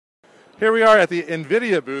Here we are at the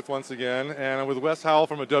NVIDIA booth once again, and I'm with Wes Howell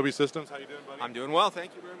from Adobe Systems. How you doing, buddy? I'm doing well,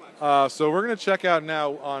 thank you very much. So we're going to check out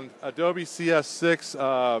now on Adobe CS6,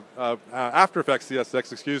 After Effects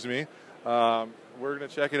CS6, excuse me. We're going to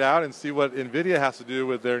check it out and see what NVIDIA has to do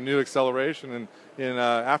with their new acceleration in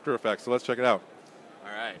After Effects. So let's check it out.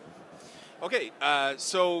 All right. Okay,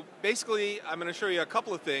 so basically I'm going to show you a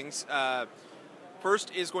couple of things.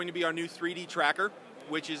 First is going to be our new 3D tracker,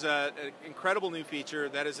 which is an incredible new feature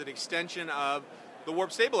that is an extension of the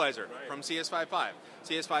warp stabilizer from CS5.5.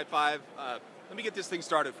 CS5.5, let me get this thing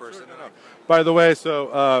started first. Sure, By the way,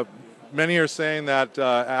 so many are saying that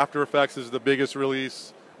After Effects is the biggest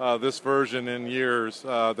release this version in years.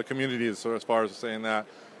 The community is as far as saying that.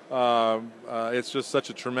 It's just such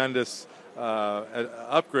a tremendous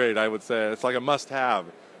upgrade, I would say. It's like a must-have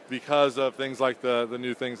because of things like the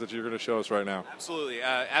new things that you're going to show us right now. Absolutely.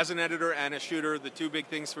 As an editor and a shooter, the two big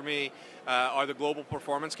things for me are the global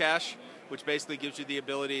performance cache, which basically gives you the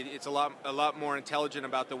ability, it's a lot more intelligent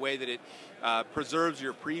about the way that it preserves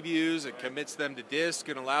your previews and commits them to disk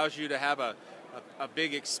and allows you to have a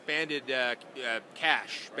big expanded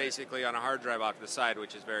cache basically on a hard drive off to the side,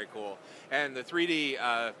 which is very cool. And the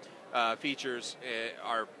 3D features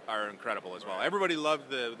are incredible as well. Everybody loved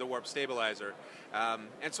the warp stabilizer.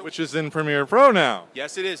 And so, which is in Premiere Pro now.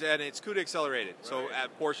 Yes, it is, and it's CUDA accelerated. So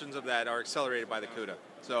portions of that are accelerated by the CUDA.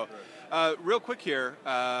 So real quick here,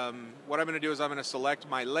 what I'm going to do is I'm going to select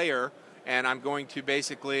my layer, and I'm going to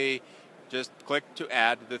basically just click to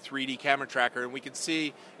add the 3D camera tracker, and we can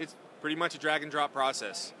see it's pretty much a drag and drop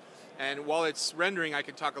process. And while it's rendering, I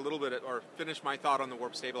can talk a little bit or finish my thought on the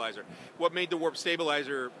warp stabilizer. What made the warp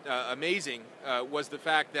stabilizer amazing was the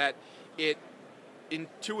fact that it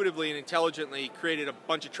intuitively and intelligently created a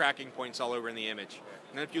bunch of tracking points all over in the image.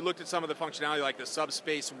 And if you looked at some of the functionality like the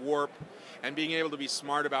subspace warp and being able to be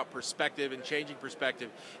smart about perspective and changing perspective,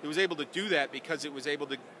 it was able to do that because it was able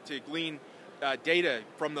to glean data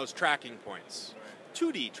from those tracking points,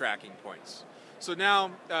 2D tracking points. So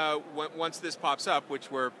now, once this pops up, which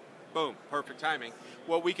we're, boom, perfect timing,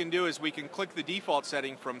 what we can do is we can click the default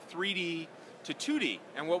setting from 3D to 2D.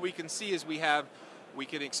 And what we can see is we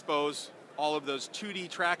can expose all of those 2D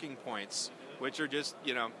tracking points, which are just,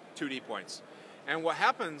 2D points. And what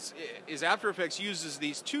happens is After Effects uses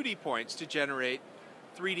these 2D points to generate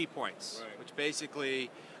 3D points, which basically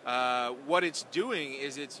what it's doing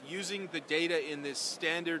is it's using the data in this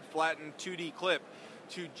standard flattened 2D clip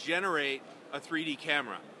to generate a 3D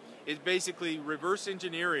camera. It's basically reverse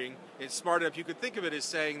engineering. It's smart enough. You could think of it as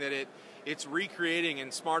saying that it's recreating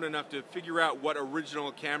and smart enough to figure out what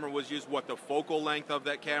original camera was used, what the focal length of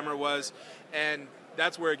that camera was, and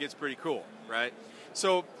that's where it gets pretty cool, right?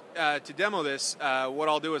 So to demo this, what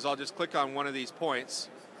I'll do is I'll just click on one of these points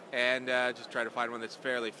and just try to find one that's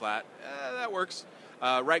fairly flat. That works.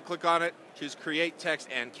 Right-click on it, choose Create Text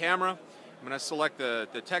and Camera. I'm going to select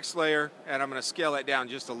the text layer, and I'm going to scale that down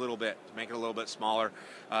just a little bit to make it a little bit smaller.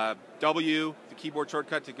 W, the keyboard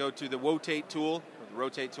shortcut to go to the rotate tool,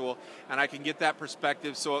 and I can get that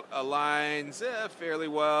perspective so it aligns fairly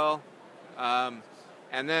well.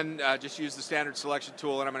 And then just use the standard selection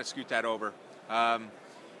tool, and I'm going to scoot that over.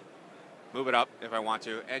 Move it up if I want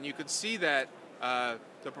to. And you can see that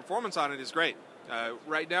the performance on it is great.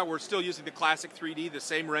 Right now we're still using the classic 3D, the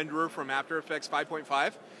same renderer from After Effects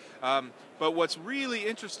 5.5. But what's really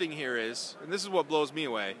interesting here is, and this is what blows me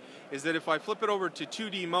away, is that if I flip it over to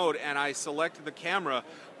 2D mode and I select the camera,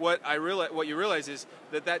 what you realize is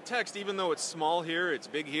that text, even though it's small here, it's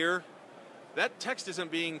big here, that text isn't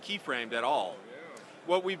being keyframed at all.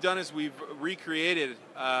 What we've done is we've recreated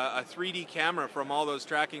a 3D camera from all those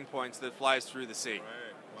tracking points that flies through the sea. Wow.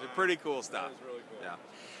 It's pretty cool stuff. That is really cool. Yeah.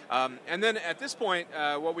 And then at this point,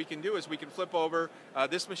 what we can do is we can flip over.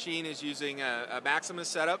 This machine is using a Maximus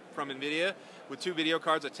setup from NVIDIA with 2 video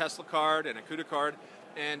cards, a Tesla card and a CUDA card.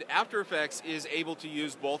 And After Effects is able to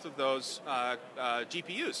use both of those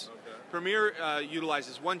GPUs. Okay. Premiere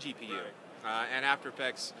utilizes 1 GPU, and After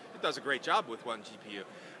Effects, it does a great job with 1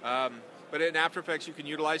 GPU. But in After Effects, you can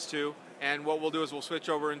utilize 2. And what we'll do is we'll switch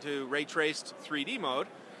over into ray traced 3D mode.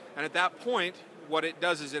 And at that point, what it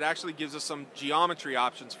does is it actually gives us some geometry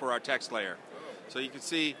options for our text layer. So you can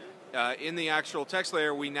see in the actual text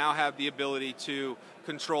layer, we now have the ability to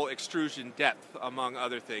control extrusion depth, among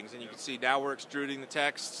other things. And you can see now we're extruding the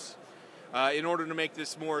texts. In order to make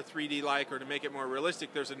this more 3D-like or to make it more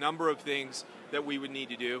realistic, there's a number of things that we would need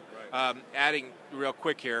to do. Adding real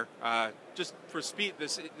quick here, just for speed, the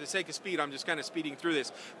sake of speed, I'm just kind of speeding through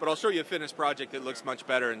this, but I'll show you a finished project that looks much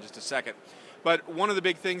better in just a second. But one of the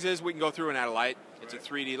big things is we can go through and add a light. It's a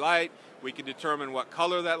 3D light. We can determine what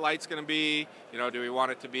color that light's going to be. You know, do we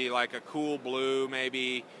want it to be like a cool blue,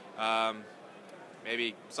 maybe?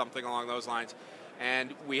 maybe something along those lines.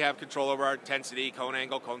 And we have control over our intensity, cone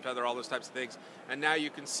angle, cone feather, all those types of things. And now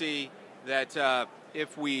you can see that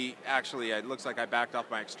if we actually, it looks like I backed off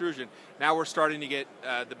my extrusion. Now we're starting to get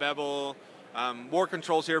the bevel, more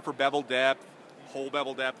controls here for bevel depth, hole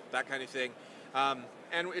bevel depth, that kind of thing.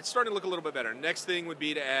 And it's starting to look a little bit better. Next thing would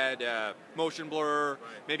be to add motion blur,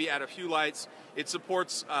 maybe add a few lights. It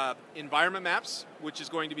supports environment maps, which is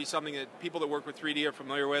going to be something that people that work with 3D are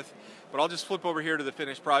familiar with. But I'll just flip over here to the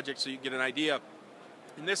finished project so you can get an idea.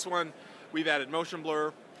 In this one, we've added motion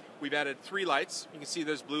blur. We've added 3 lights. You can see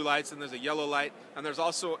there's blue lights and there's a yellow light. And there's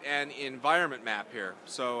also an environment map here.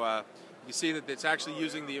 So you see that it's actually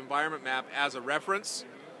using the environment map as a reference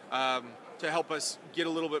to help us get a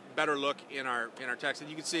little bit better look in our text. And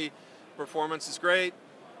you can see performance is great.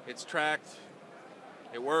 It's tracked.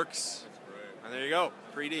 It works. And there you go,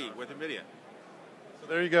 3D with NVIDIA. So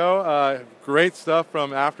there you go. Great stuff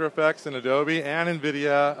from After Effects and Adobe and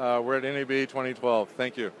NVIDIA. We're at NAB 2012.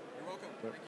 Thank you.